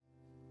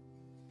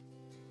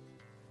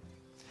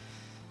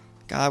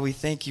God, we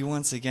thank you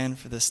once again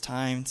for this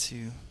time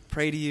to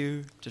pray to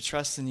you, to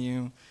trust in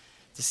you,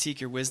 to seek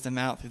your wisdom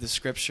out through the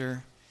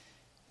scripture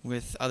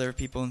with other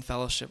people in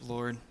fellowship,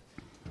 Lord.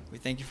 We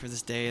thank you for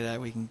this day that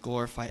we can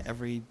glorify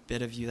every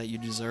bit of you that you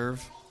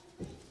deserve.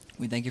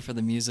 We thank you for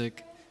the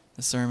music,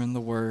 the sermon, the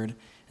word,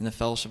 and the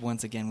fellowship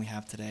once again we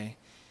have today.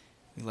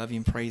 We love you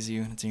and praise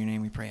you, and it's in your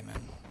name we pray, amen.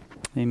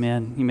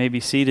 Amen. You may be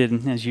seated,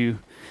 and as you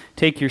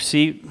take your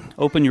seat,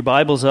 open your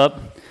Bibles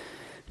up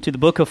to the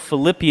book of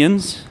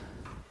Philippians.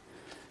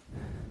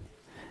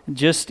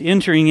 Just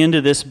entering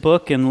into this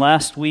book, and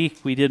last week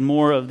we did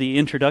more of the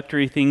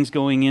introductory things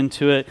going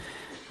into it,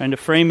 trying to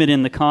frame it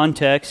in the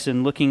context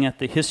and looking at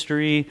the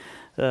history,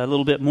 a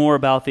little bit more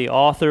about the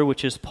author,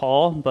 which is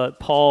Paul, but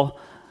Paul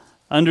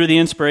under the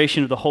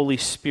inspiration of the Holy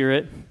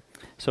Spirit.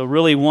 So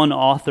really one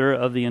author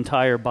of the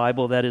entire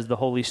Bible, that is the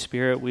Holy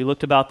Spirit. We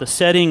looked about the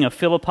setting of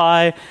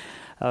Philippi.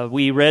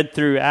 We read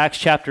through Acts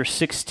chapter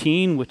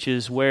 16, which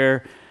is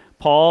where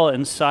Paul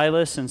and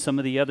Silas and some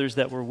of the others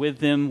that were with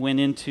them went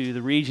into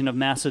the region of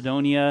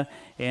Macedonia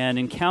and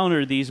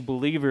encountered these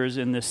believers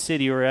in the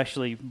city, or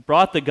actually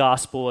brought the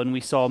gospel, and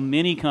we saw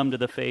many come to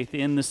the faith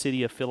in the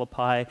city of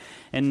Philippi.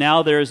 And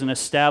now there is an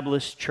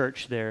established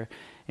church there,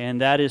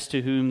 and that is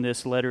to whom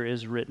this letter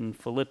is written,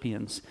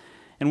 Philippians.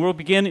 And we'll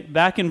begin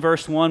back in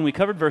verse 1. We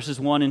covered verses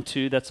 1 and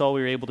 2. That's all we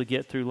were able to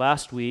get through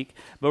last week.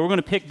 But we're going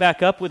to pick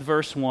back up with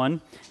verse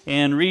 1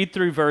 and read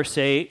through verse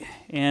 8.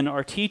 And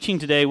our teaching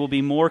today will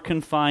be more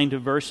confined to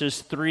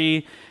verses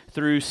 3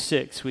 through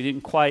 6. I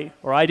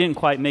didn't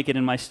quite make it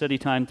in my study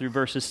time through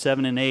verses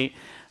 7 and 8.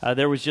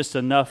 There was just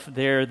enough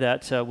there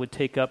that would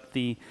take up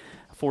the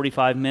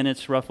 45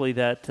 minutes roughly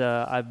that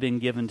I've been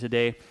given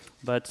today.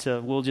 But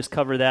we'll just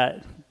cover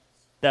that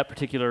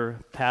particular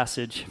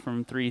passage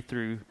from 3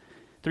 through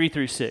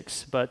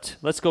 6. But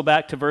let's go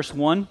back to verse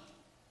 1.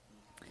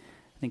 I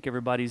think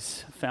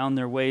everybody's found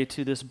their way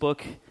to this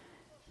book.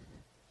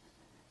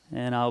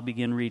 And I'll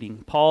begin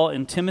reading. Paul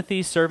and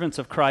Timothy, servants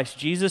of Christ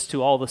Jesus,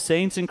 to all the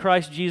saints in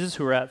Christ Jesus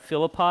who are at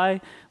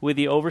Philippi, with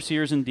the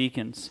overseers and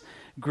deacons.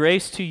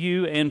 Grace to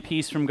you and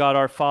peace from God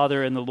our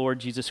Father and the Lord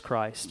Jesus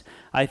Christ.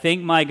 I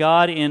thank my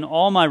God in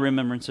all my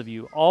remembrance of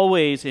you,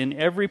 always in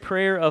every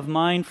prayer of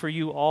mine for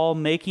you all,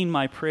 making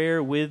my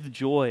prayer with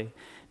joy,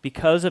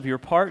 because of your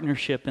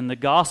partnership in the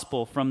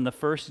gospel from the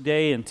first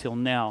day until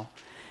now.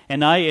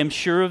 And I am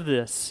sure of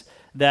this,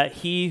 that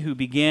he who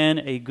began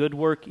a good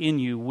work in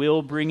you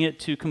will bring it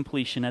to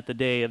completion at the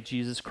day of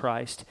Jesus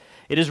Christ.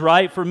 It is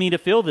right for me to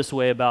feel this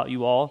way about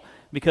you all,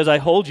 because I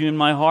hold you in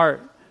my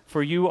heart,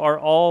 for you are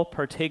all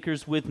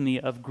partakers with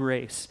me of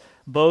grace,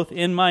 both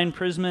in my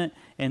imprisonment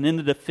and in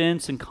the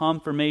defense and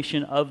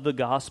confirmation of the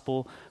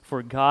gospel.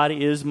 For God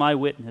is my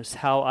witness,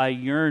 how I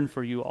yearn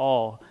for you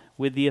all,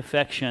 with the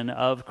affection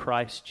of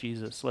Christ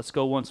Jesus. Let's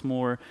go once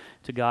more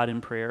to God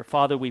in prayer.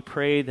 Father, we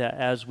pray that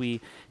as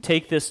we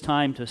take this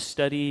time to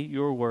study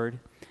your word,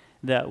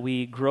 that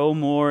we grow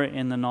more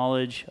in the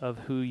knowledge of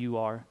who you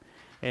are,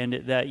 and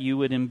that you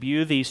would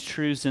imbue these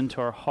truths into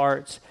our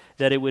hearts,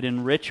 that it would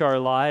enrich our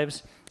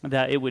lives,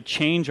 that it would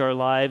change our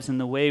lives in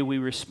the way we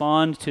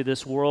respond to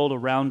this world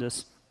around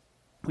us.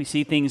 We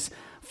see things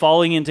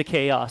falling into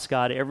chaos,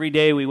 God. Every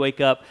day we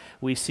wake up,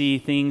 we see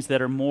things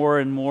that are more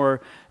and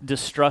more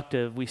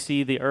destructive. We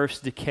see the earth's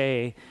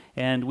decay,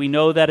 and we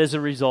know that as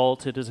a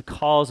result, it is a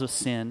cause of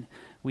sin.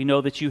 We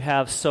know that you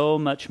have so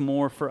much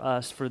more for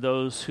us, for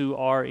those who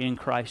are in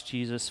Christ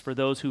Jesus, for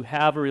those who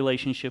have a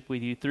relationship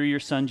with you through your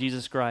Son,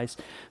 Jesus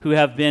Christ, who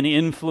have been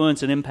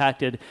influenced and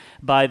impacted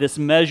by this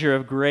measure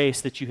of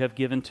grace that you have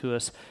given to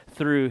us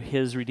through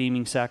his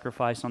redeeming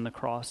sacrifice on the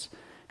cross.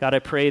 God, I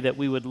pray that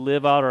we would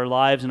live out our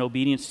lives in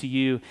obedience to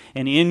you,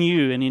 and in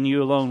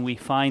you alone we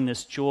find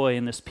this joy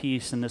and this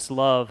peace and this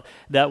love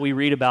that we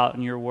read about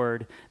in your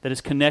word, that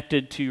is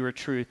connected to your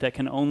truth, that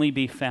can only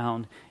be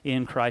found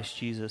in Christ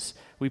Jesus.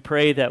 We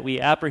pray that we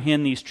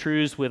apprehend these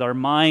truths with our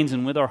minds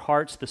and with our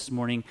hearts this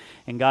morning,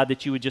 and God,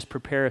 that you would just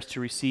prepare us to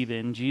receive it.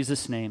 In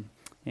Jesus' name,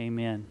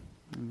 amen.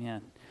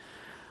 Amen.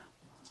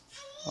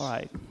 All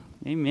right,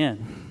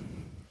 amen.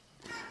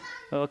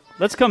 Well,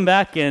 let's come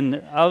back,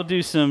 and I'll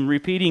do some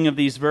repeating of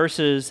these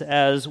verses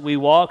as we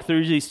walk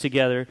through these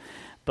together.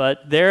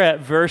 But there at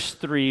verse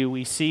 3,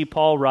 we see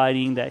Paul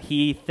writing that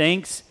he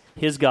thanks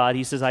his God.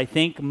 He says, I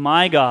thank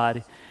my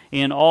God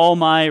in all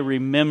my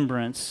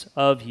remembrance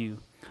of you,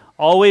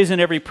 always in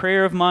every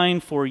prayer of mine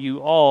for you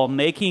all,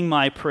 making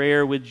my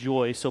prayer with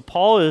joy. So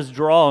Paul is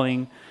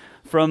drawing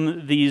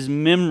from these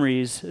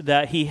memories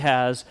that he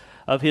has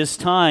of his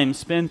time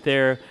spent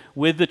there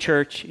with the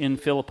church in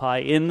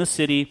Philippi, in the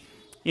city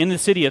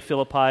of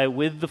Philippi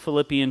with the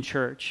Philippian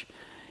church.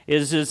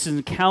 Is his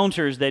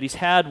encounters that he's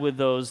had with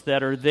those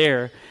that are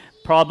there,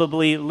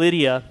 probably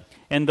Lydia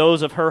and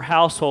those of her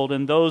household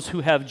and those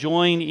who have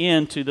joined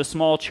into the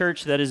small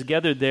church that is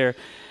gathered there.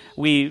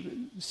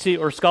 We see,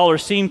 or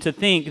scholars seem to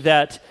think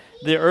that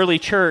the early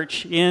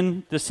church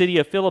in the city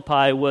of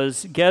Philippi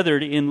was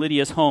gathered in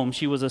Lydia's home.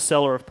 She was a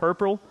seller of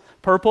purple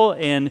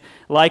and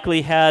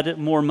likely had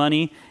more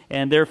money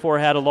and therefore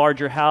had a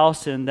larger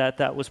house, and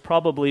that was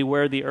probably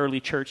where the early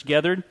church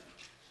gathered.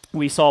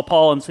 We saw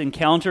Paul's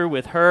encounter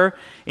with her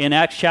in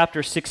Acts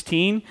chapter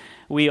 16.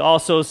 We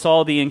also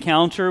saw the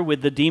encounter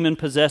with the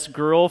demon-possessed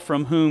girl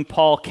from whom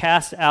Paul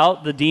cast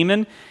out the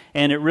demon,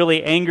 and it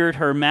really angered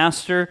her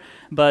master.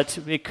 But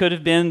it could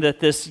have been that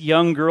this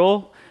young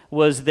girl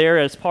was there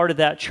as part of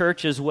that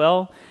church as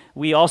well.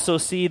 We also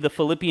see the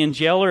Philippian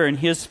jailer and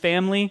his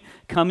family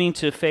coming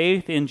to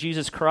faith in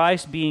Jesus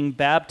Christ, being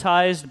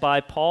baptized by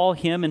Paul,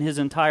 him and his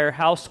entire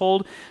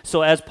household.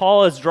 So as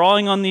Paul is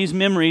drawing on these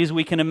memories,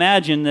 we can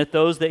imagine that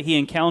those that he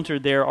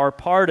encountered there are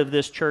part of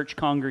this church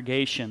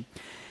congregation.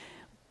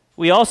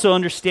 We also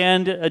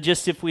understand,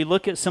 just if we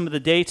look at some of the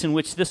dates in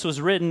which this was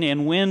written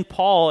and when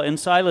Paul and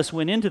Silas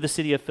went into the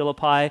city of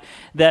Philippi,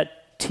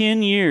 that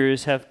 10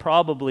 years have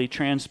probably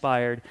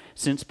transpired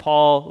since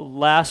Paul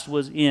last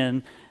was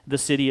in the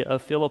city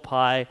of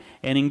Philippi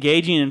and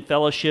engaging in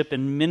fellowship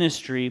and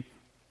ministry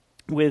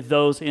with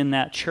those in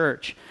that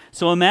church.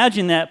 So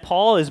imagine that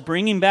Paul is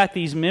bringing back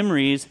these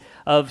memories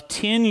of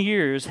 10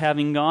 years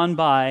having gone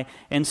by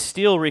and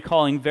still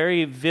recalling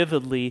very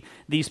vividly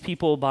these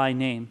people by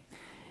name.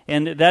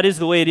 And that is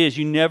the way it is.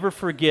 You never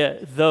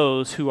forget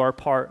those who are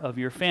part of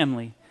your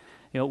family.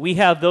 You know, we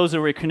have those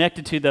that we're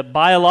connected to that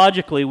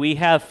biologically we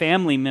have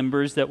family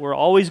members that we're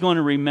always going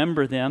to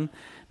remember them.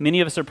 Many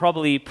of us are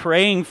probably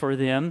praying for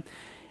them.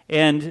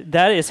 And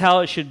that is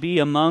how it should be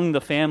among the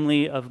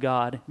family of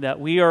God, that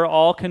we are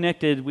all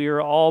connected, we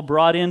are all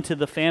brought into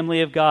the family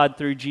of God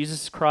through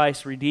Jesus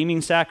Christ,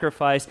 redeeming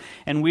sacrifice,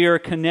 and we are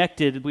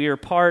connected, we are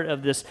part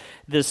of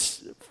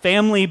this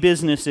family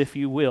business, if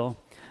you will,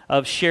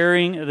 of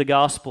sharing the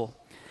gospel.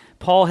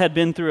 Paul had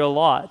been through a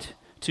lot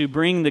to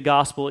bring the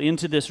gospel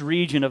into this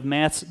region of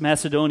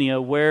Macedonia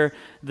where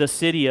the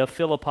city of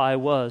Philippi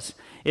was.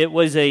 It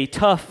was a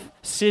tough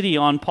city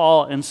on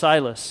Paul and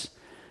Silas,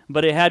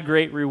 but it had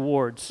great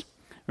rewards.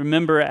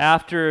 Remember,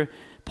 after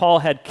Paul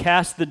had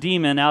cast the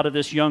demon out of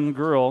this young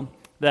girl,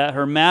 that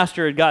her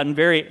master had gotten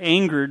very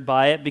angered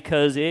by it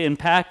because it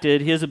impacted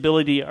his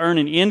ability to earn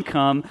an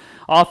income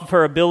off of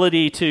her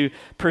ability to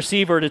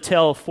perceive or to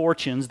tell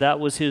fortunes. That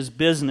was his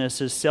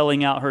business, is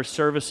selling out her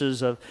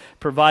services of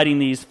providing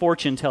these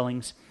fortune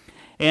tellings.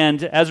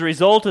 And as a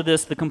result of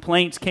this, the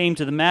complaints came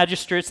to the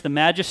magistrates. The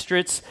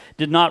magistrates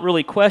did not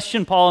really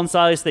question Paul and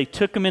Silas. They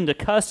took them into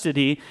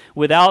custody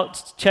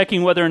without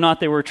checking whether or not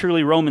they were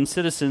truly Roman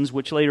citizens,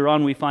 which later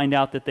on we find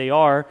out that they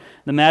are.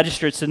 The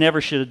magistrates never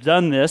should have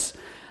done this.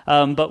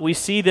 But we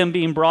see them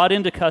being brought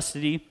into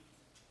custody.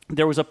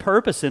 There was a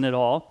purpose in it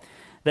all,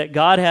 that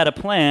God had a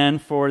plan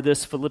for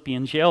this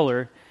Philippian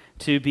jailer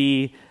to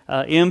be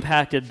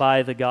impacted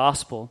by the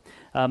gospel.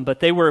 But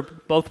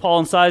both Paul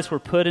and Silas were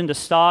put into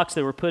stocks,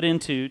 they were put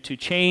into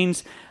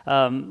chains,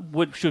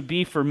 which should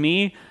be for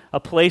me a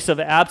place of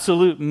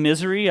absolute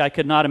misery. I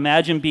could not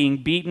imagine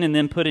being beaten and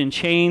then put in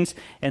chains,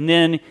 and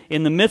then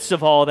in the midst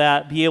of all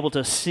that, be able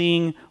to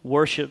sing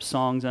worship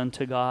songs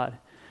unto God.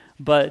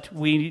 But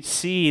we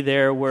see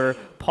there where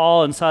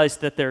Paul and Silas,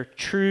 that their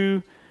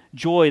true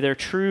joy, their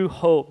true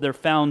hope, their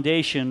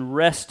foundation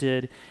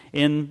rested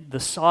in the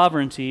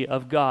sovereignty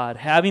of God,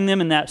 having them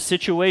in that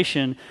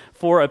situation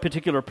for a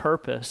particular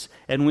purpose.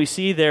 And we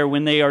see there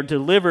when they are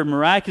delivered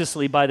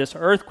miraculously by this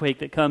earthquake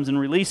that comes and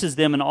releases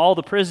them and all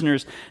the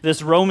prisoners,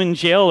 this Roman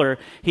jailer,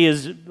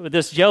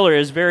 this jailer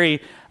is very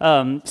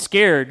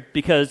scared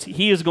because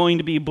he is going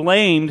to be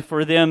blamed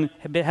for them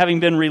having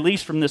been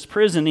released from this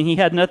prison, and he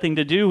had nothing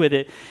to do with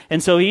it.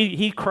 And so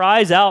he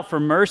cries out for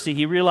mercy.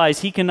 He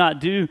realized he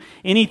cannot do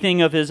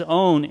anything of his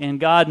own, and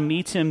God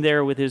meets him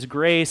there with his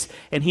grace,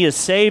 and he is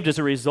saved as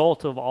a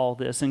result of all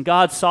this. And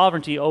God's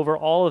sovereignty over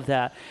all of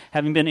that,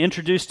 having been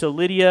introduced to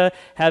Lydia,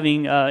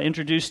 having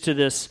introduced to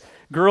this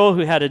girl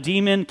who had a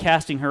demon,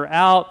 casting her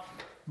out,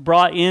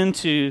 brought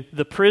into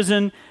the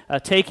prison,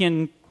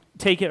 taken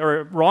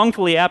or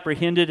wrongfully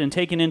apprehended and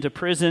taken into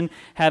prison,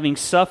 having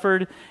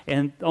suffered,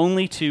 and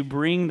only to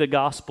bring the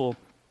gospel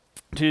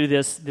to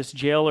this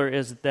jailer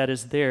that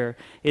is there.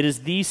 It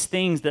is these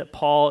things that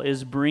Paul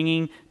is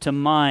bringing to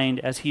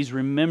mind as he's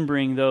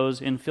remembering those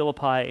in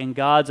Philippi and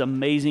God's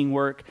amazing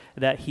work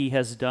that he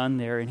has done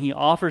there. And he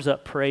offers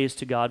up praise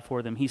to God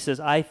for them. He says,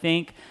 I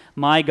thank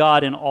my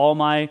God in all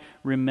my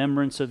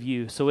remembrance of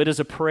you. So it is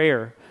a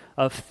prayer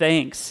of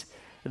thanks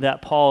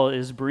that Paul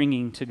is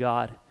bringing to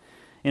God.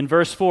 In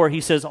verse 4, he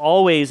says,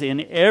 always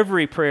in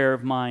every prayer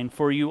of mine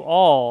for you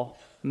all,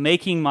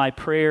 making my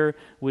prayer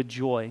with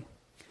joy.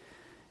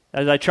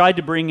 As I tried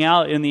to bring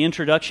out in the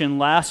introduction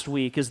last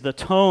week, is the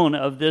tone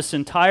of this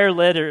entire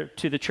letter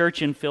to the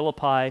church in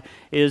Philippi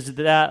is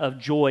that of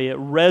joy. It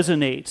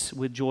resonates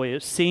with joy.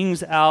 It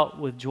sings out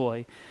with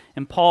joy.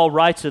 And Paul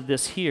writes of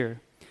this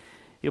here.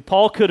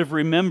 Paul could have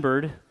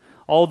remembered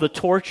all the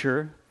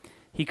torture.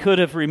 He could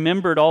have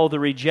remembered all the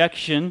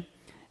rejection,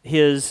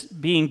 his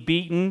being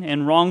beaten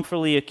and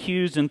wrongfully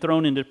accused and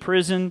thrown into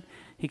prison.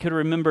 He could have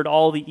remembered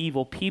all the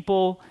evil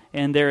people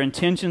and their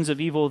intentions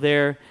of evil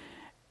there.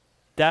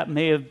 That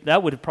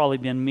would have probably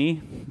been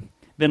me,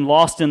 been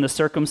lost in the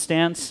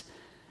circumstance.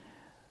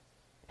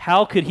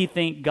 How could he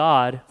thank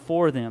God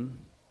for them?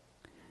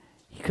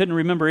 He couldn't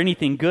remember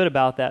anything good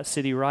about that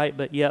city, right?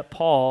 But yet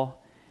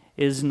Paul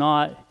is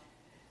not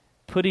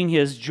putting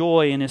his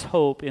joy and his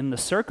hope in the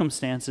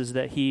circumstances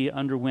that he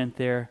underwent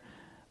there,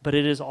 but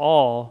it is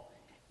all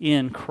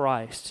in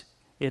Christ.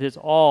 It is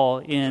all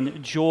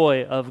in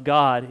joy of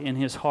God in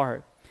his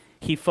heart.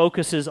 He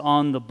focuses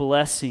on the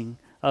blessing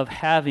of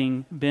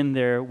having been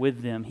there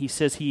with them. He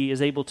says he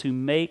is able to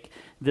make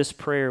this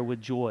prayer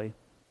with joy.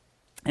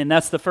 And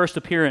that's the first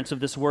appearance of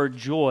this word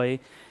joy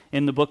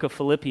in the book of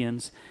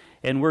Philippians.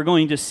 And we're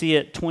going to see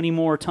it 20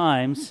 more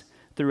times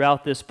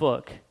throughout this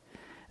book.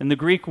 And the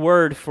Greek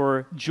word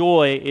for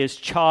joy is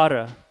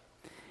chara.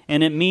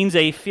 And it means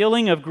a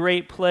feeling of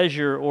great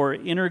pleasure or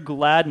inner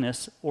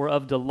gladness or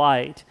of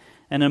delight,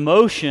 an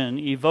emotion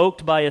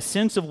evoked by a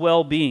sense of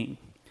well-being.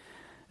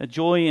 A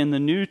joy in the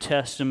New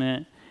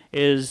Testament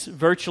is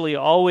virtually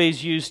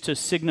always used to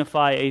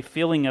signify a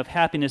feeling of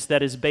happiness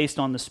that is based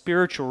on the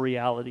spiritual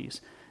realities,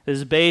 that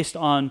is based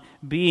on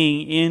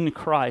being in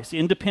Christ,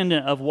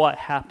 independent of what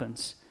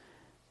happens,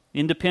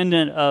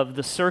 independent of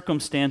the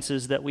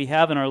circumstances that we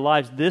have in our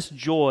lives. This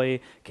joy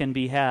can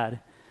be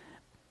had.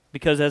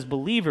 Because as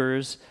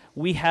believers,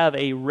 we have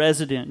a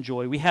resident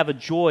joy. We have a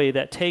joy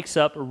that takes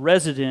up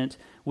resident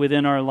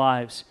within our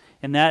lives.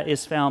 And that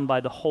is found by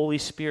the Holy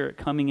Spirit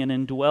coming and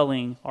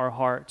indwelling our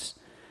hearts.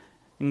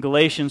 In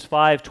Galatians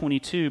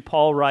 5:22,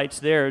 Paul writes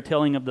there,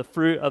 telling of the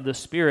fruit of the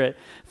Spirit,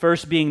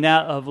 first being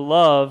that of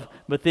love,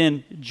 but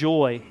then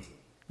joy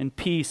and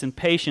peace and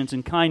patience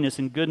and kindness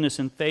and goodness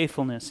and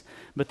faithfulness.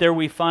 But there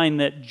we find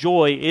that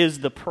joy is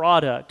the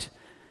product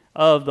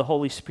of the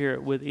Holy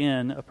Spirit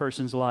within a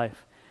person's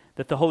life.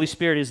 That the Holy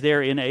Spirit is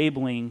there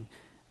enabling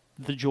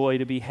the joy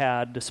to be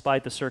had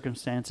despite the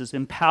circumstances,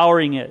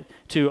 empowering it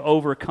to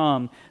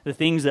overcome the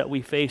things that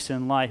we face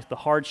in life, the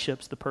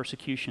hardships, the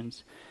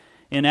persecutions.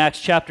 In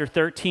Acts chapter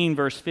 13,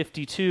 verse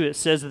 52, it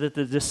says that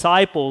the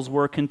disciples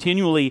were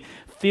continually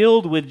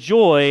filled with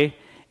joy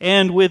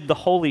and with the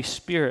Holy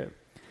Spirit.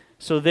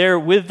 So there,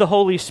 with the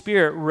Holy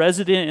Spirit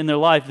resident in their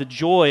life, the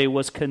joy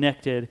was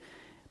connected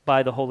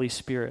by the Holy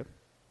Spirit.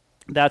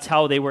 That's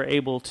how they were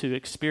able to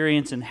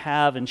experience and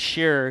have and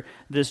share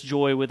this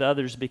joy with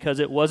others, because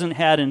it wasn't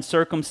had in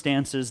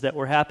circumstances that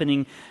were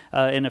happening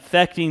and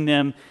affecting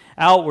them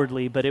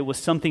outwardly, but it was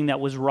something that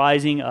was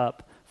rising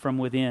up from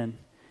within.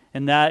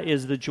 And that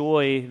is the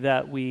joy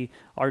that we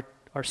are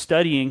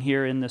studying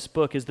here in this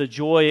book, is the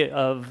joy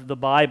of the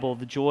Bible,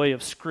 the joy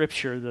of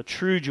Scripture, the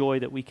true joy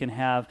that we can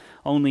have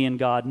only in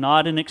God,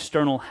 not an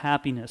external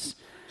happiness.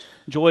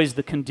 Joy is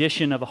the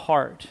condition of a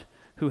heart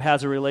who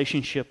has a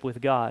relationship with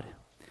God.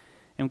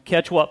 And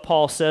catch what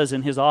Paul says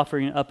in his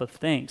offering up of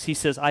thanks. He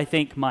says, I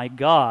thank my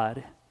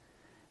God.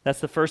 That's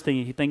the first thing.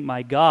 You thank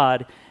my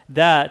God.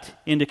 That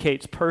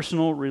indicates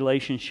personal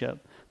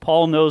relationship.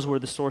 Paul knows where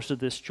the source of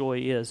this joy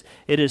is.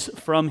 It is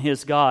from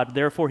his God.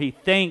 Therefore, he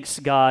thanks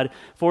God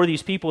for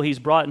these people he's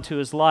brought into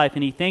his life,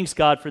 and he thanks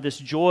God for this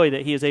joy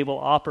that he is able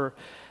to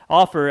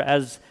offer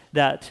as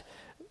that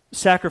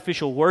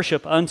sacrificial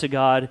worship unto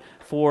God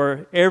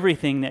for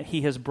everything that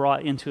he has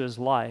brought into his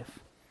life.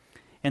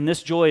 And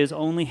this joy is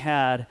only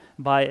had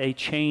by a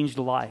changed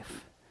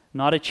life,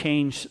 not a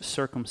changed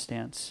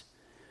circumstance.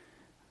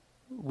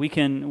 We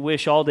can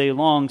wish all day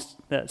long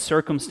that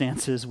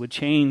circumstances would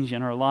change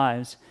in our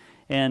lives,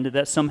 and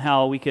that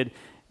somehow we could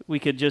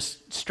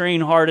just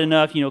strain hard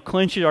enough,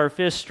 clench our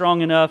fists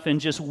strong enough and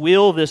just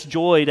will this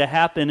joy to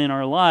happen in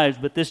our lives.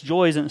 But this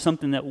joy isn't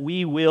something that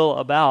we will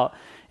about.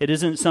 It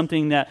isn't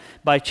something that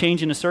by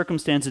changing the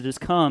circumstances it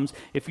comes.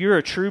 If you're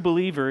a true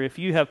believer, if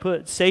you have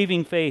put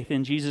saving faith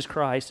in Jesus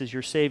Christ as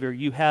your Savior,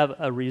 you have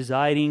a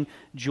residing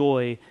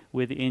joy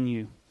within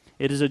you.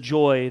 It is a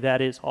joy that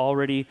is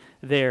already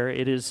there.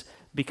 It is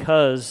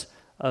because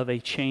of a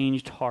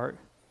changed heart.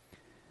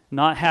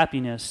 Not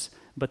happiness,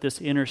 but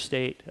this inner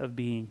state of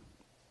being.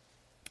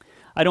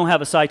 I don't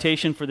have a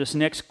citation for this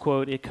next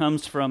quote. It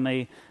comes from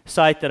a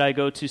site that I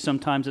go to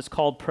sometimes. It's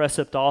called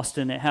Precept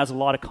Austin. It has a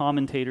lot of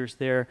commentators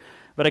there.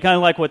 But I kind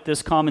of like what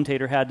this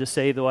commentator had to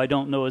say, though I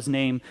don't know his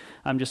name.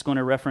 I'm just going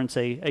to reference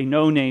a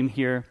no name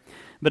here.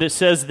 But it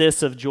says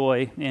this of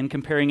joy, and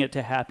comparing it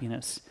to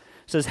happiness.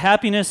 It says,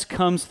 happiness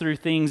comes through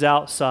things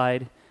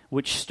outside,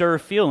 which stir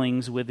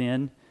feelings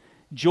within.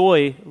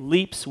 Joy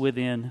leaps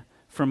within,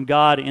 from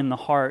God in the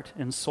heart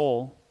and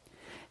soul.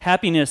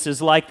 Happiness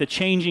is like the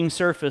changing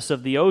surface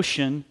of the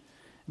ocean,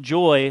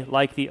 joy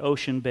like the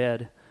ocean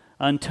bed,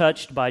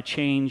 untouched by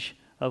change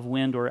of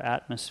wind or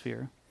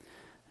atmosphere.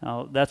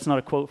 Now, that's not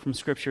a quote from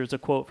Scripture, it's a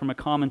quote from a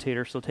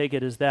commentator, so take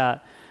it as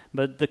that.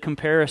 But the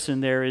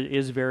comparison there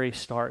is very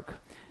stark.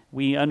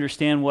 We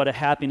understand what a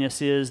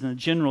happiness is in a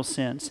general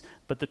sense,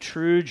 but the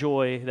true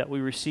joy that we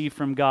receive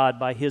from God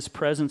by His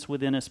presence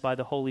within us by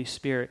the Holy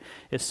Spirit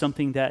is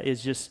something that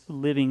is just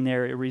living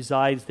there. It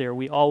resides there.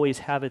 We always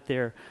have it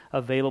there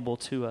available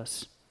to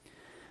us.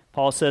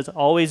 Paul says,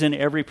 always in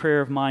every prayer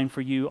of mine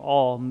for you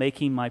all,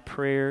 making my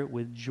prayer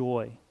with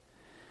joy.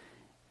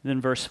 Then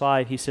verse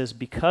 5, he says,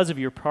 because of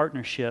your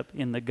partnership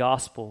in the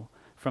gospel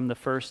from the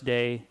first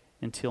day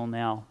until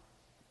now.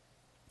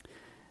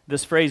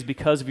 This phrase,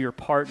 because of your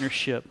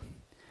partnership,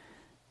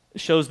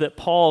 shows that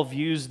Paul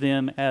views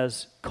them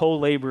as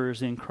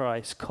co-laborers in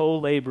Christ,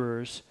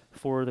 co-laborers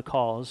for the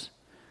cause.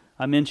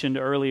 I mentioned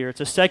earlier,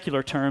 it's a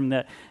secular term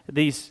that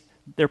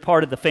they're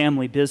part of the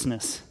family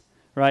business,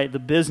 right? The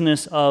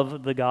business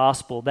of the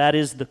gospel. That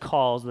is the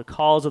cause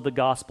of the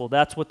gospel.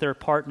 That's what they're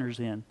partners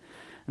in.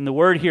 And the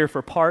word here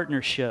for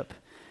partnership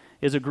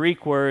is a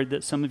Greek word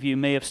that some of you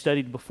may have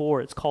studied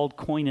before. It's called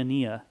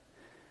koinonia.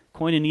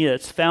 Koinonia,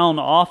 it's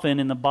found often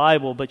in the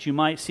Bible, but you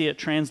might see it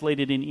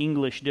translated in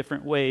English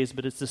different ways,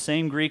 but it's the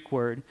same Greek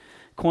word.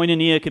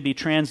 Koinonia could be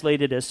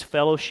translated as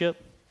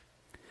fellowship,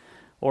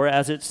 or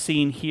as it's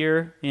seen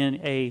here in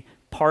a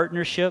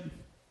partnership,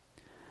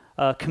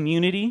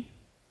 community,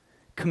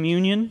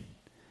 communion,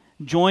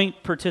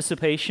 joint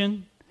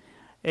participation,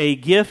 a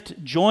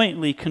gift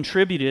jointly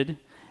contributed,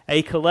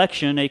 a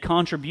collection, a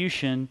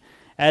contribution,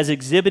 as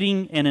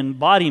exhibiting an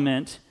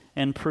embodiment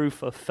and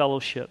proof of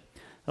fellowship.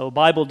 The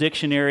Bible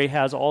dictionary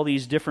has all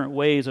these different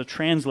ways of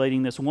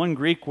translating this one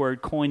Greek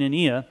word,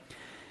 koinonia.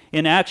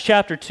 In Acts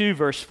chapter 2,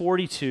 verse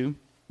 42,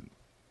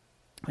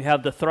 we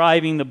have the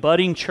thriving, the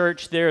budding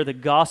church there, the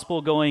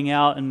gospel going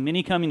out, and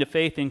many coming to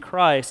faith in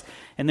Christ.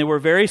 And they were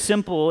very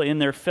simple in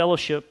their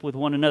fellowship with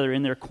one another,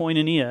 in their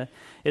koinonia.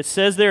 It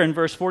says there in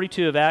verse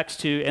 42 of Acts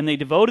 2, and they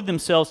devoted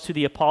themselves to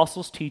the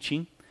apostles'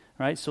 teaching,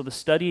 right? So the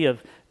study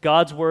of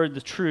God's word,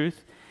 the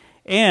truth,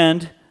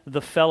 and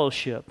the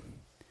fellowship,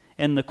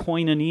 and the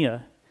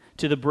koinonia,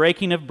 to the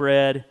breaking of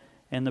bread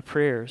and the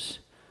prayers.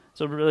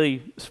 So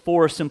really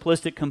 4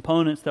 simplistic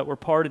components that were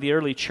part of the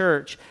early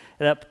church.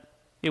 That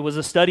it was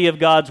a study of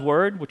God's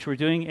word, which we're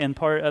doing, and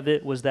part of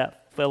it was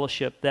that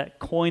fellowship, that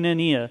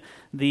koinonia,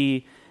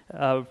 the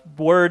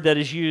word that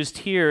is used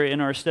here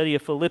in our study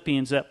of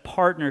Philippians, that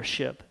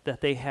partnership that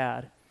they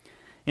had.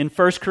 In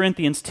 1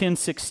 Corinthians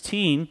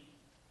 10:16,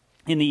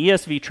 in the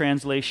ESV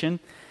translation,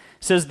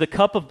 it says, the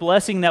cup of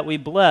blessing that we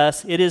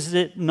bless, is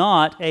it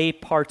not a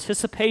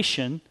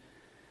participation,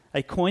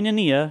 a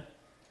koinonia,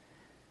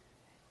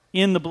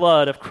 in the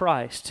blood of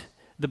Christ?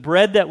 The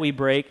bread that we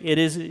break,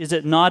 is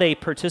it not a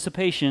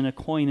participation, a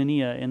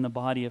koinonia, in the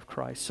body of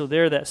Christ? So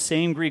there, that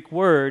same Greek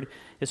word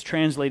is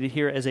translated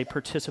here as a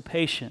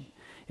participation.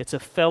 It's a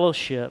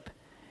fellowship,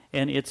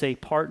 and it's a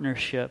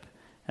partnership,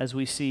 as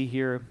we see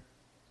here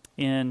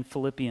in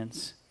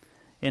Philippians.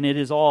 And it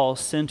is all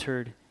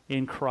centered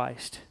in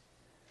Christ.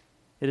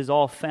 It is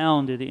all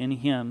founded in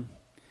Him.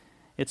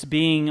 It's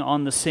being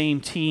on the same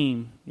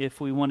team,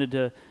 if we wanted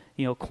to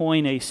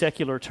coin a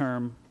secular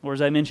term, or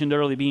as I mentioned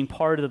earlier, being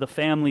part of the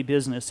family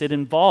business. It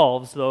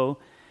involves, though,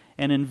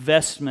 an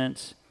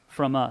investment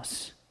from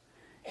us.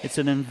 It's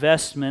an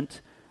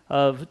investment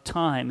of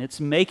time.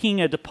 It's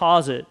making a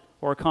deposit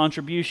or a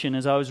contribution.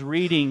 As I was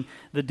reading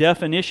the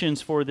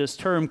definitions for this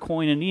term,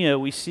 koinonia,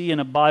 we see in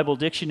a Bible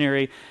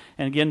dictionary,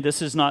 and again,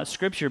 this is not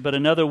scripture, but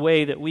another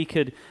way that we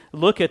could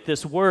look at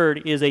this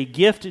word is a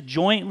gift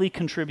jointly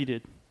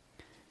contributed.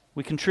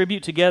 We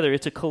contribute together.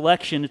 It's a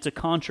collection. It's a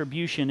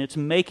contribution. It's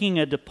making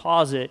a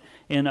deposit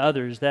in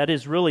others. That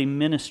is really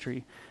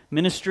ministry.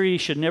 Ministry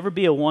should never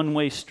be a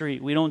one-way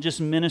street. We don't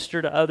just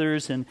minister to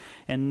others and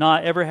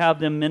not ever have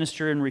them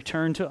minister in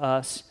return to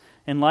us.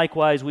 And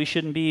likewise, we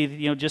shouldn't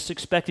be just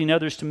expecting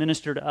others to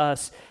minister to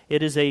us.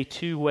 It is a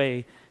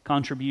two-way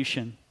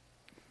contribution.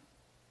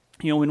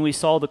 When we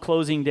saw the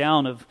closing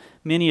down of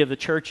many of the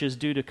churches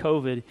due to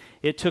COVID,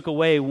 it took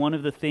away one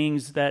of the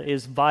things that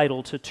is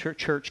vital to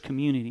church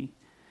community.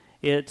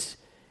 It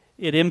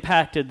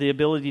impacted the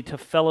ability to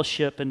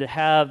fellowship and to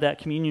have that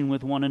communion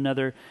with one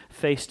another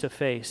face to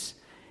face,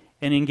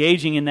 and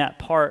engaging in that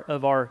part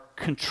of our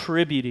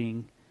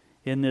contributing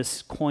in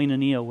this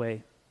koinonia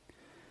way.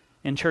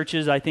 And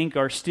churches, I think,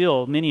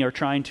 many are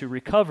trying to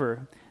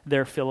recover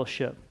their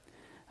fellowship.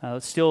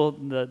 Still,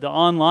 the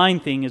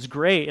online thing is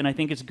great, and I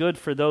think it's good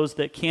for those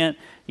that can't,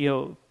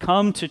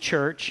 come to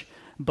church,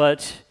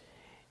 but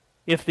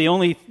if the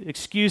only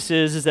excuse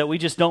is that we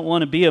just don't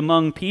want to be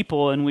among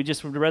people and we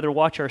just would rather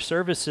watch our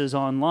services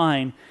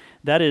online,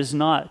 that is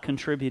not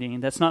contributing.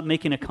 That's not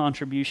making a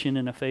contribution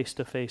in a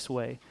face-to-face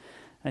way.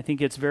 I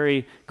think it's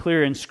very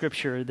clear in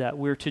Scripture that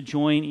we're to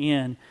join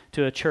in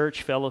to a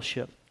church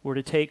fellowship. We're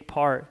to take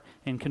part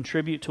and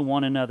contribute to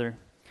one another.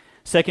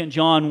 2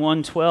 John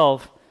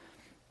 1:12,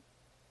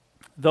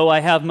 though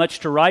I have much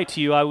to write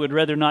to you, I would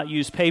rather not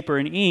use paper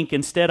and ink.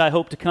 Instead, I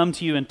hope to come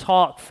to you and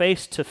talk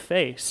face to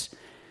face.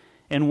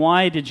 And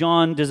why did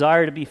John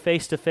desire to be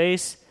face to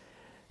face?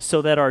 So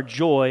that our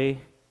joy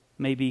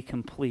may be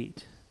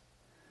complete.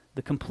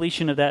 The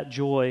completion of that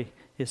joy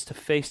is to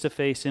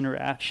face-to-face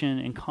interaction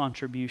and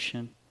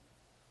contribution.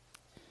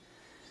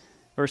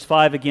 Verse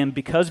 5 again,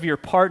 because of your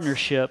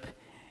partnership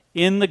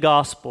in the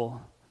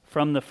gospel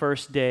from the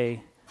first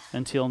day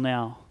until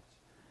now.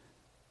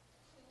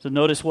 So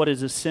notice what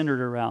is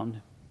centered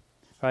around,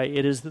 right?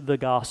 It is the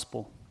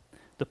gospel,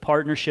 the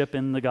partnership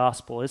in the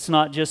gospel. It's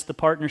not just the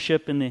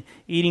partnership in the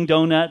eating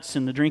donuts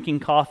and the drinking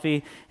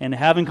coffee and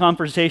having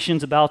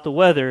conversations about the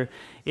weather.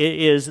 It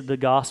is the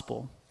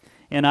gospel.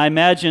 And I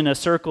imagine a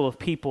circle of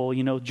people,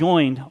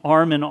 joined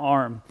arm in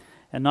arm,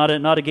 And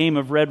not a game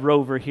of Red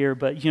Rover here,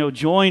 but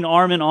join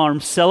arm in arm,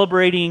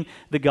 celebrating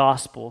the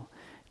gospel.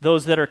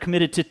 Those that are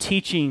committed to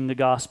teaching the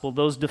gospel,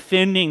 those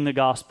defending the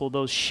gospel,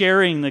 those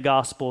sharing the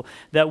gospel,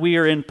 that we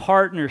are in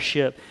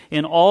partnership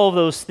in all of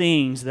those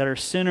things that are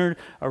centered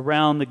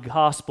around the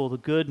gospel, the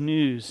good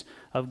news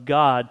of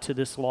God to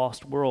this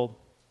lost world.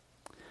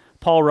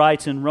 Paul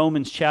writes in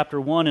Romans chapter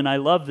 1, and I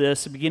love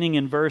this, beginning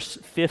in verse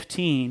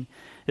 15,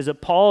 is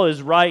that Paul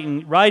is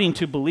writing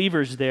to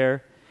believers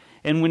there.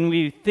 And when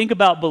we think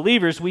about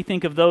believers, we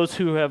think of those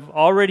who have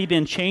already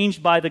been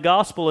changed by the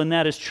gospel, and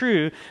that is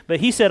true. But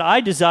he said, I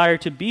desire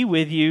to be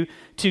with you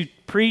to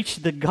preach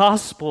the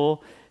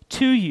gospel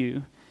to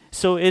you.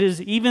 So it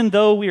is, even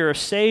though we are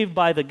saved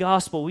by the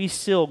gospel, we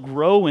still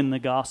grow in the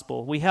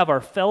gospel. We have our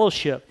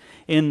fellowship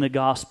in the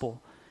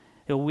gospel.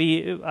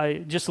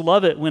 I just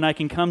love it when I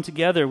can come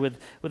together with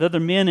other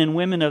men and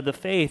women of the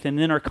faith, and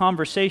then our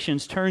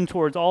conversations turn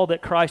towards all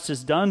that Christ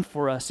has done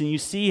for us. And you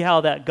see how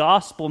that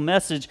gospel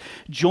message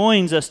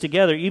joins us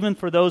together, even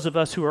for those of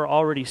us who are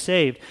already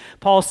saved.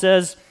 Paul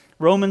says,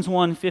 Romans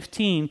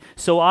 1:15,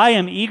 so I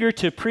am eager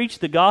to preach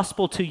the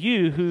gospel to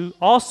you who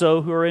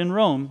are in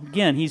Rome.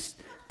 Again, he's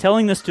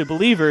telling this to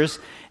believers,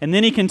 and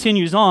then he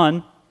continues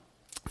on,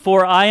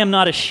 for I am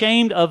not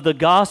ashamed of the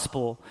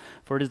gospel,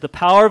 for it is the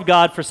power of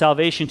God for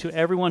salvation to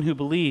everyone who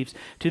believes,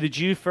 to the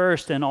Jew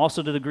first and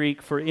also to the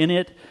Greek. For in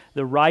it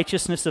the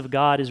righteousness of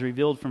God is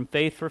revealed from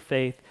faith for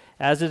faith,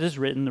 as it is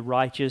written, the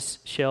righteous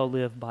shall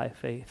live by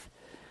faith.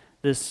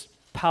 This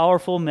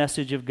powerful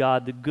message of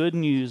God, the good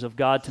news of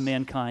God to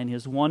mankind,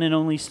 His one and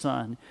only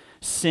Son,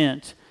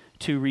 sent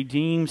to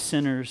redeem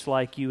sinners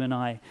like you and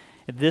I.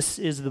 This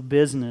is the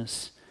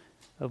business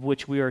of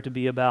which we are to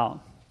be about.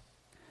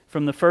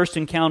 From the first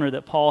encounter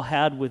that Paul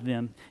had with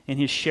them and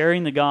his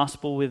sharing the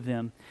gospel with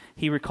them,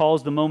 he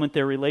recalls the moment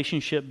their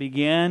relationship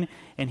began,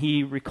 and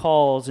he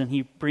recalls and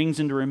he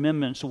brings into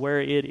remembrance where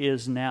it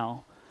is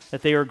now,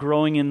 that they are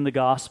growing in the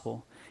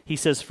gospel. He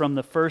says, from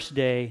the first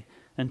day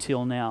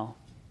until now.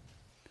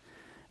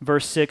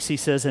 Verse 6, he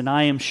says, and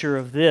I am sure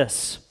of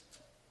this,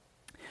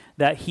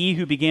 that he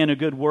who began a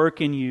good work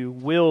in you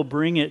will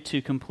bring it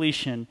to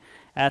completion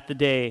at the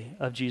day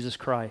of Jesus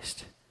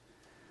Christ.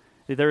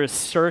 There is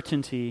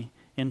certainty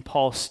in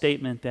Paul's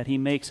statement that he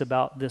makes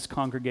about this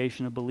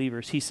congregation of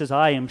believers. He says,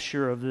 I am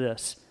sure of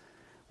this.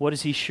 What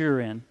is he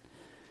sure in?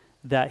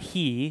 That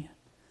he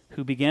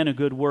who began a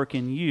good work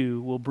in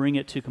you will bring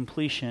it to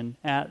completion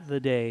at the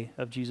day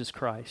of Jesus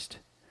Christ.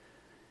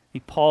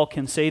 Paul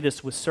can say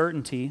this with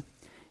certainty,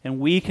 and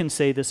we can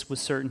say this with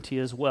certainty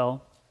as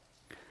well.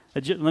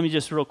 Let me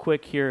just real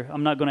quick here,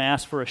 I'm not going to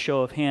ask for a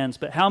show of hands,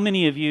 but how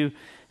many of you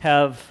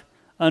have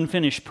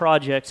unfinished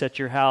projects at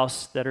your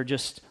house that are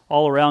just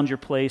all around your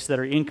place that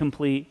are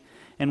incomplete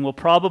and will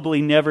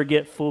probably never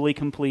get fully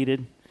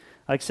completed?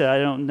 Like I said, I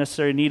don't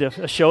necessarily need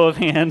a show of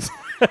hands.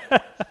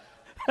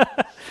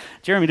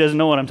 Jeremy doesn't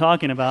know what I'm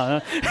talking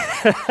about.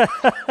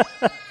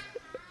 Huh?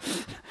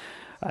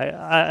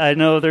 I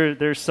know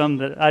there's some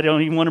that I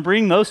don't even want to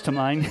bring those to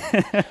mind.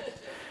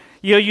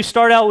 You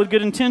start out with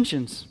good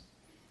intentions,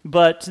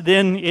 but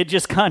then it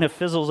just kind of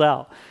fizzles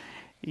out.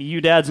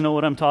 You dads know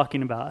what I'm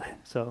talking about.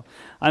 So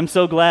I'm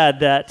so glad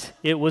that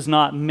it was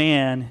not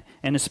man,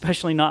 and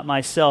especially not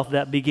myself,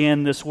 that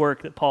began this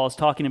work that Paul is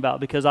talking about,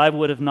 because I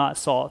would have not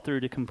saw it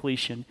through to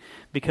completion.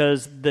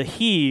 Because the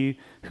He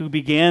who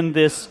began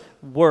this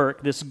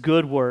work, this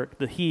good work,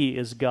 the He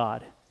is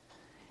God.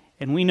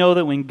 And we know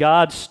that when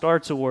God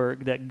starts a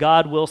work, that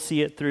God will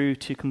see it through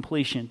to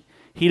completion.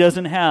 He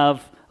doesn't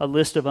have a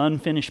list of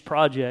unfinished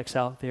projects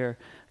out there.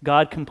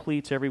 God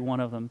completes every one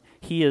of them.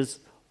 He is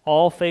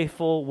all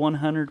faithful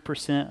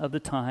 100% of the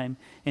time,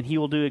 and He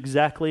will do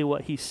exactly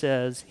what He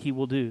says He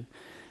will do,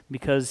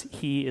 because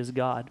He is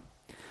God.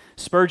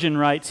 Spurgeon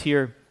writes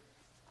here,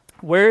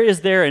 where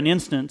is there an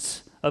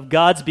instance of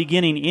God's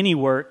beginning any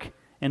work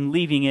and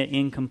leaving it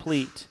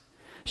incomplete?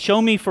 Show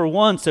me for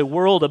once a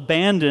world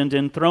abandoned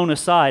and thrown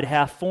aside,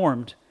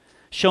 half-formed.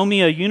 Show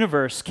me a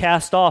universe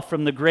cast off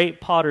from the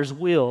great potter's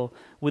wheel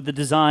with the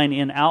design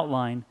in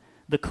outline,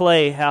 the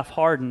clay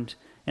half-hardened,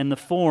 and the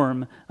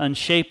form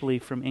unshapely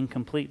from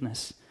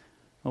incompleteness.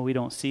 Well, we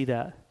don't see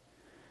that.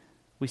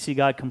 We see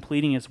God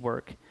completing His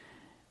work.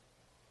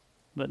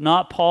 But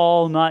not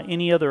Paul, not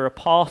any other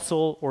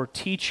apostle or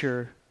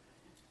teacher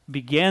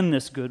began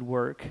this good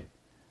work,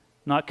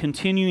 not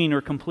continuing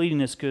or completing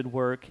this good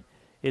work.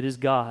 It is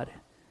God.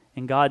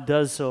 And God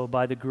does so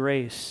by the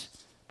grace,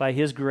 by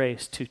His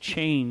grace, to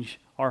change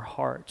our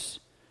hearts,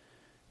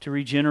 to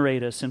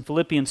regenerate us. In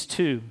Philippians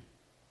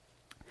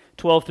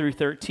 2:12 through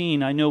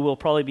 13, I know we'll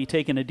probably be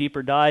taking a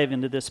deeper dive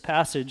into this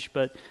passage,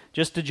 but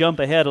just to jump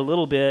ahead a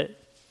little bit,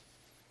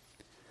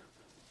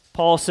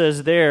 Paul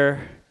says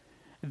there,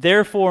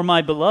 therefore,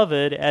 my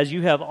beloved, as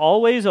you have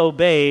always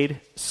obeyed,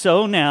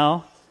 so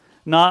now,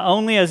 not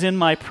only as in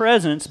my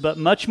presence, but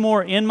much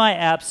more in my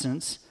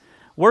absence,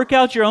 work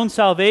out your own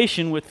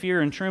salvation with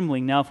fear and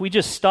trembling. Now, if we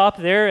just stop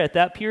there at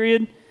that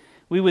period,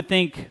 we would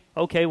think,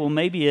 okay, well,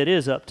 maybe it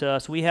is up to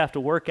us. We have to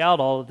work out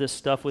all of this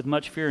stuff with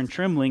much fear and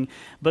trembling.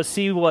 But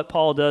see what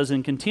Paul does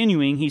in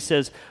continuing. He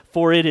says,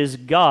 for it is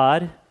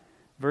God,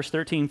 verse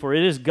 13, for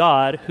it is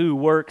God who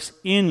works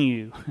in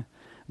you,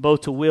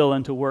 both to will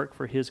and to work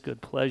for his good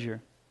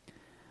pleasure.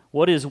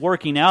 What is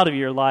working out of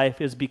your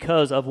life is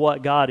because of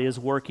what God is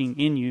working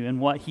in you and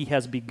what he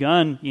has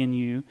begun in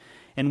you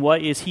and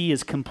what he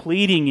is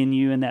completing in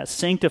you and that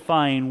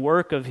sanctifying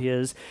work of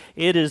his.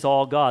 It is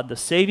all God. The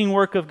saving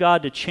work of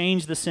God to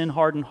change the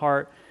sin-hardened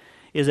heart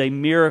is a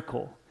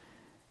miracle,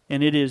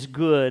 and it is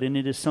good, and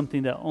it is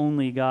something that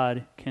only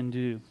God can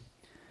do.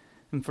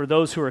 And for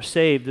those who are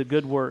saved, the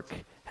good work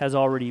has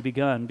already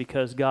begun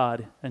because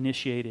God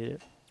initiated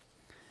it.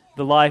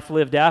 The life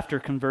lived after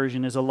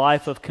conversion is a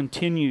life of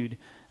continued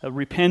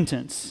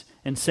repentance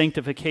and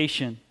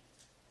sanctification.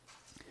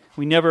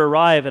 We never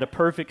arrive at a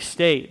perfect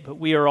state, but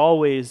we are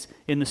always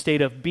in the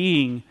state of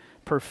being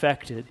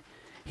perfected.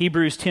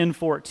 Hebrews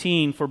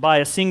 10:14, for by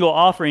a single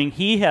offering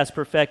he has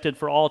perfected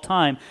for all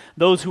time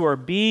those who are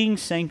being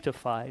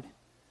sanctified.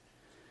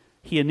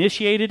 He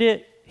initiated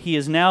it. He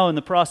is now in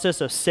the process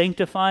of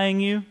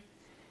sanctifying you,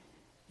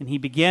 and he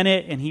began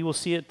it, and he will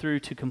see it through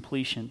to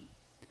completion.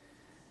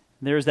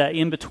 There's that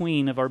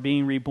in-between of our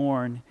being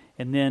reborn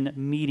and then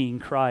meeting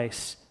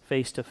Christ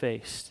face to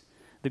face.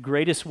 The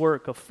greatest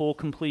work of full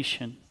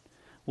completion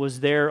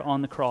was there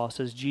on the cross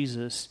as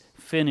Jesus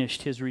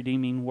finished his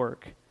redeeming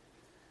work,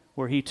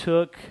 where he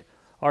took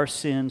our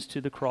sins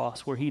to the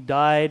cross, where he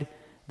died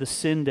the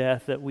sin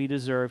death that we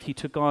deserved. He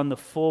took on the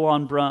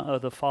full-on brunt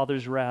of the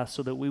Father's wrath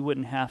so that we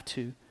wouldn't have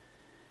to,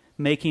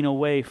 making a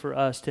way for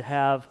us to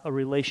have a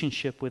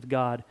relationship with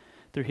God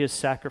through his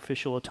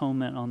sacrificial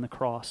atonement on the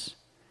cross.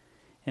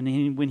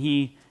 And when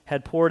he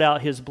had poured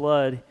out his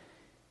blood,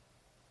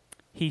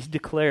 he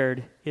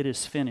declared, it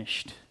is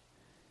finished.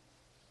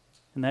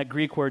 And that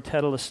Greek word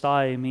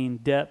tetelestai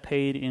means debt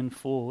paid in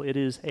full. It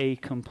is a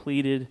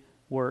completed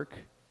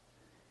work.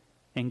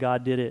 And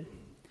God did it.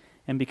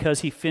 And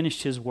because he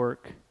finished his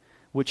work,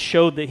 which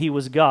showed that he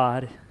was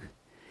God,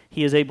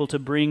 he is able to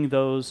bring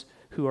those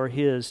who are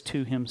his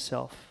to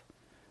himself.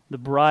 The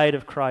bride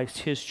of Christ,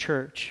 his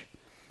church.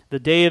 The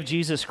day of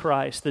Jesus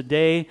Christ, the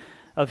day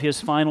of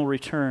his final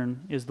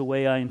return is the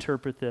way I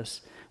interpret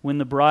this, when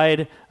the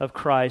bride of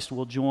Christ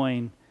will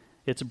join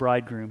its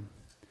bridegroom.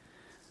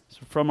 So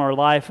from our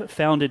life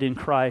founded in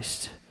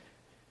Christ,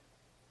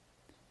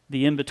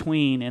 the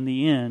in-between and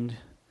the end,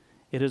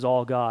 it is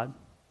all God.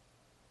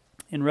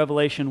 In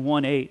Revelation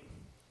 1:8,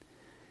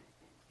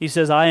 he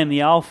says, I am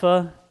the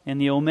Alpha and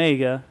the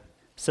Omega,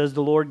 says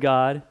the Lord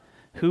God,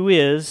 who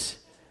is,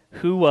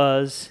 who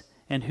was,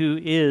 and who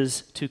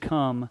is to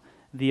come,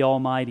 the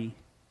Almighty.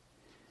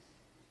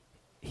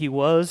 He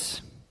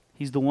was,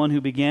 he's the one who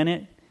began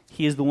it.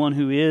 He is the one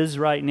who is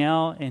right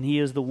now, and he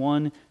is the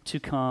one to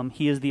come.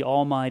 He is the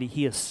Almighty.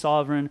 He is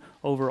sovereign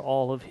over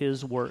all of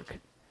his work.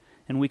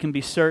 And we can be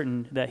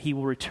certain that he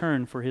will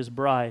return for his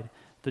bride,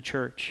 the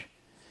church.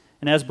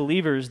 And as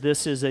believers,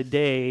 this is a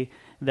day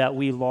that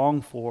we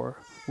long for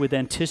with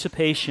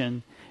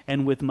anticipation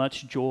and with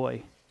much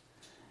joy.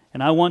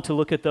 And I want to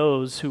look at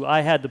those who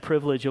I had the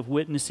privilege of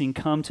witnessing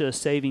come to a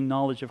saving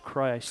knowledge of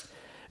Christ,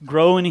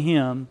 grow in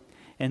him,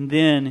 and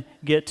then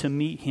get to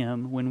meet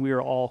him when we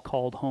are all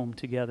called home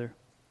together.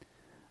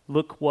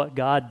 Look what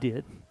God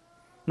did.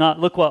 Not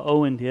look what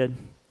Owen did.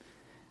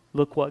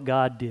 Look what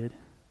God did.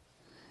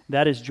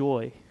 That is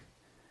joy.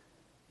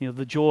 You know,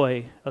 the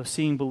joy of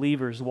seeing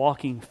believers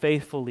walking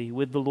faithfully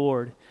with the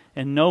Lord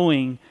and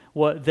knowing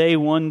what they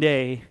one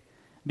day,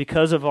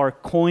 because of our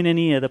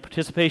koinonia, the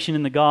participation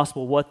in the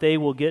gospel, what they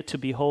will get to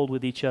behold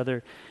with each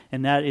other,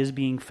 and that is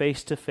being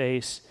face to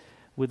face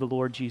with the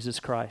Lord Jesus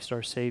Christ,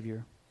 our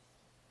Savior.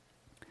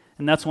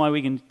 And that's why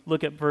we can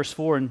look at verse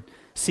 4 and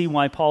see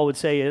why Paul would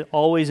say,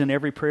 always in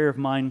every prayer of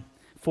mine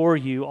for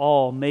you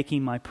all,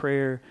 making my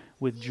prayer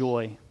with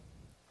joy.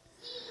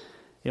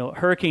 You know,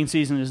 hurricane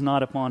season is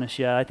not upon us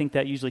yet. I think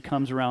that usually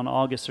comes around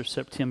August or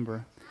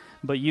September.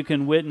 But you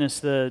can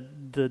witness the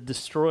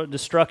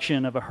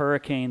destruction of a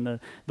hurricane,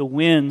 the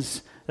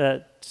winds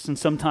that can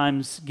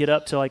sometimes get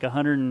up to like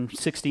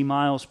 160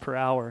 miles per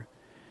hour.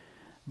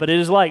 But it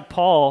is like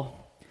Paul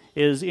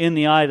is in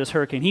the eye of this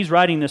hurricane. He's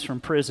writing this from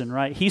prison,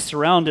 right? He's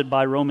surrounded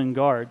by Roman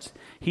guards.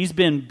 He's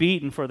been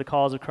beaten for the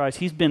cause of Christ.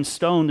 He's been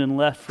stoned and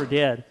left for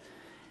dead.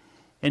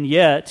 And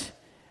yet,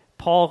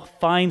 Paul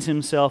finds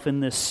himself in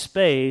this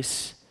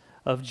space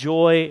of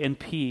joy and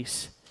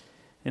peace.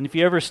 And if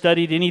you ever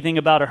studied anything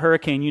about a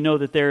hurricane, you know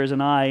that there is an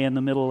eye in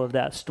the middle of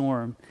that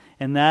storm.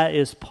 And that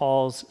is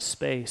Paul's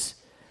space.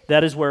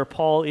 That is where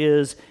Paul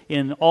is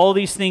in all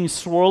these things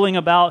swirling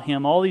about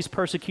him, all these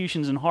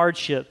persecutions and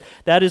hardship.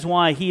 That is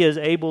why he is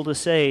able to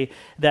say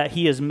that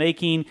he is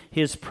making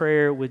his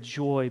prayer with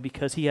joy,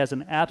 because he has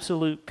an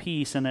absolute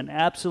peace and an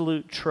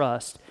absolute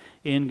trust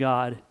in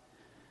God.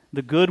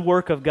 The good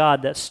work of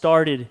God that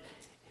started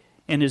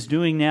and is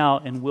doing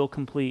now and will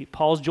complete.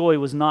 Paul's joy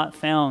was not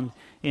found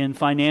in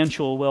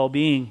financial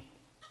well-being.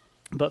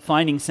 but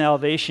finding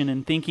salvation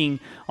and thinking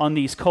on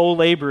these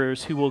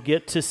co-laborers who will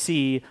get to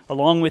see,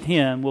 along with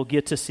him, will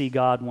get to see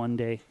God one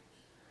day.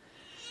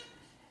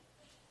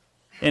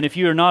 And if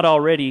you are not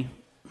already,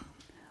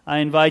 I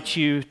invite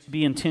you to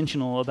be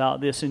intentional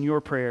about this in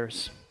your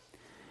prayers.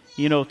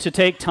 To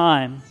take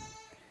time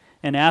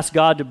and ask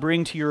God to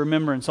bring to your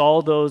remembrance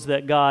all those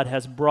that God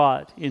has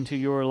brought into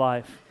your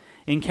life.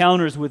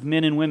 Encounters with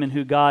men and women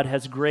who God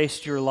has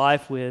graced your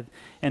life with,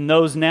 and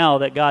those now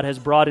that God has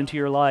brought into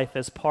your life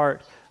as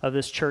part of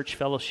this church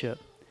fellowship.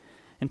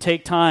 And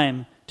take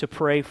time to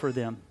pray for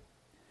them,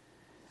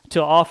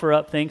 to offer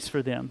up thanks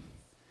for them,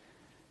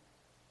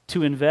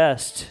 to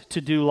invest,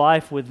 to do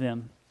life with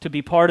them, to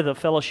be part of the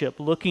fellowship,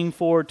 looking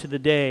forward to the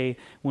day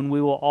when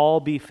we will all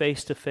be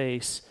face to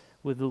face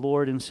with the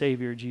Lord and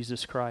Savior,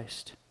 Jesus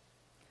Christ.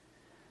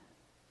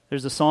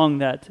 There's a song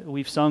that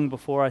we've sung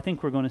before. I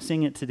think we're going to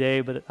sing it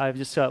today, but I've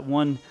just got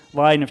one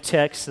line of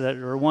text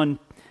or one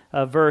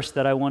verse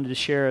that I wanted to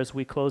share as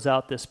we close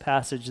out this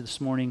passage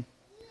this morning.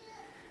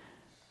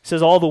 It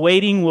says, "All the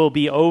waiting will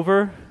be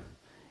over,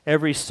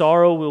 every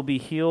sorrow will be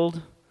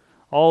healed,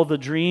 all the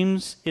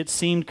dreams it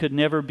seemed could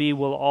never be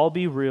will all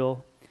be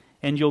real,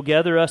 and you'll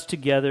gather us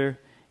together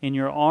in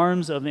your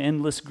arms of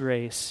endless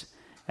grace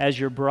as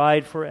your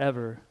bride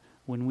forever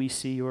when we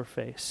see your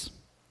face."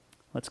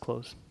 Let's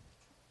close.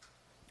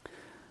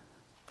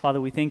 Father,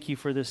 we thank you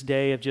for this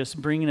day of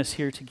just bringing us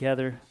here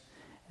together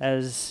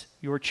as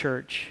your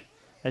church,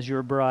 as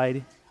your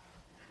bride.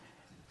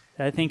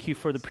 I thank you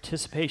for the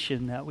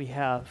participation that we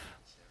have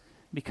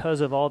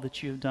because of all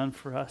that you have done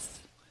for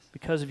us,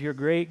 because of your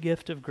great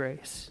gift of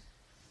grace.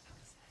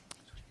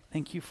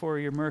 Thank you for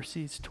your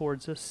mercies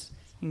towards us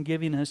in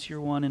giving us your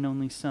one and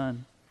only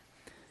Son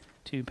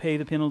to pay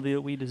the penalty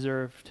that we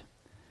deserved.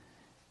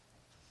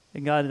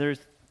 And God,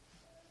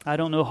 I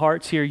don't know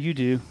hearts here, you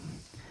do.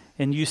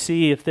 And you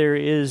see if there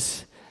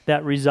is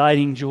that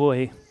residing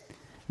joy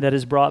that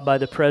is brought by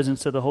the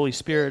presence of the Holy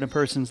Spirit in a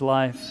person's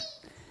life.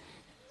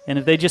 And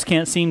if they just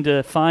can't seem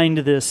to find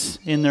this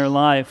in their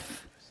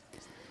life,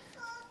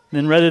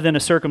 then rather than a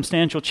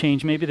circumstantial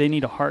change, maybe they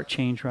need a heart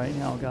change right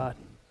now, God.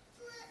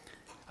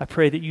 I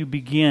pray that you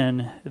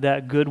begin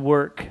that good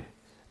work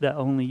that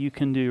only you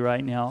can do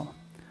right now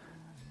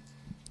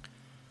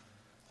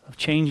of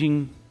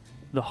changing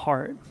the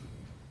heart,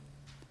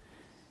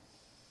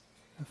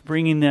 of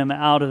bringing them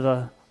out of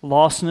the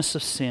lostness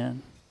of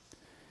sin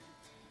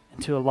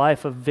into a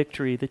life of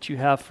victory that you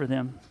have for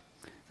them,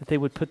 that they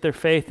would put their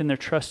faith and their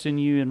trust in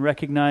you and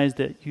recognize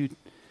that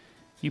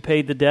you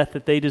paid the death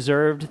that they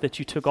deserved, that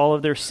you took all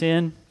of their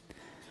sin,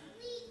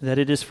 that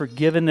it is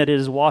forgiven, that it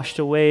is washed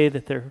away,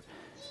 that their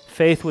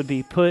faith would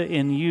be put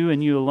in you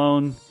and you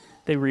alone.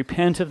 They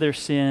repent of their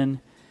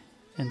sin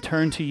and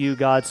turn to you,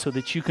 God, so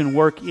that you can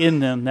work in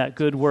them that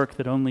good work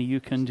that only you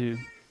can do,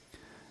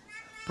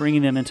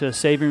 bringing them into a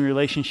saving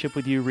relationship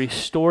with you,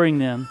 restoring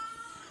them,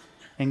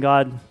 and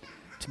God,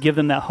 to give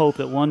them that hope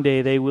that one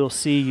day they will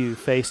see you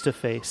face to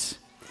face.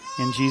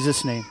 In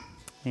Jesus' name,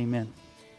 amen.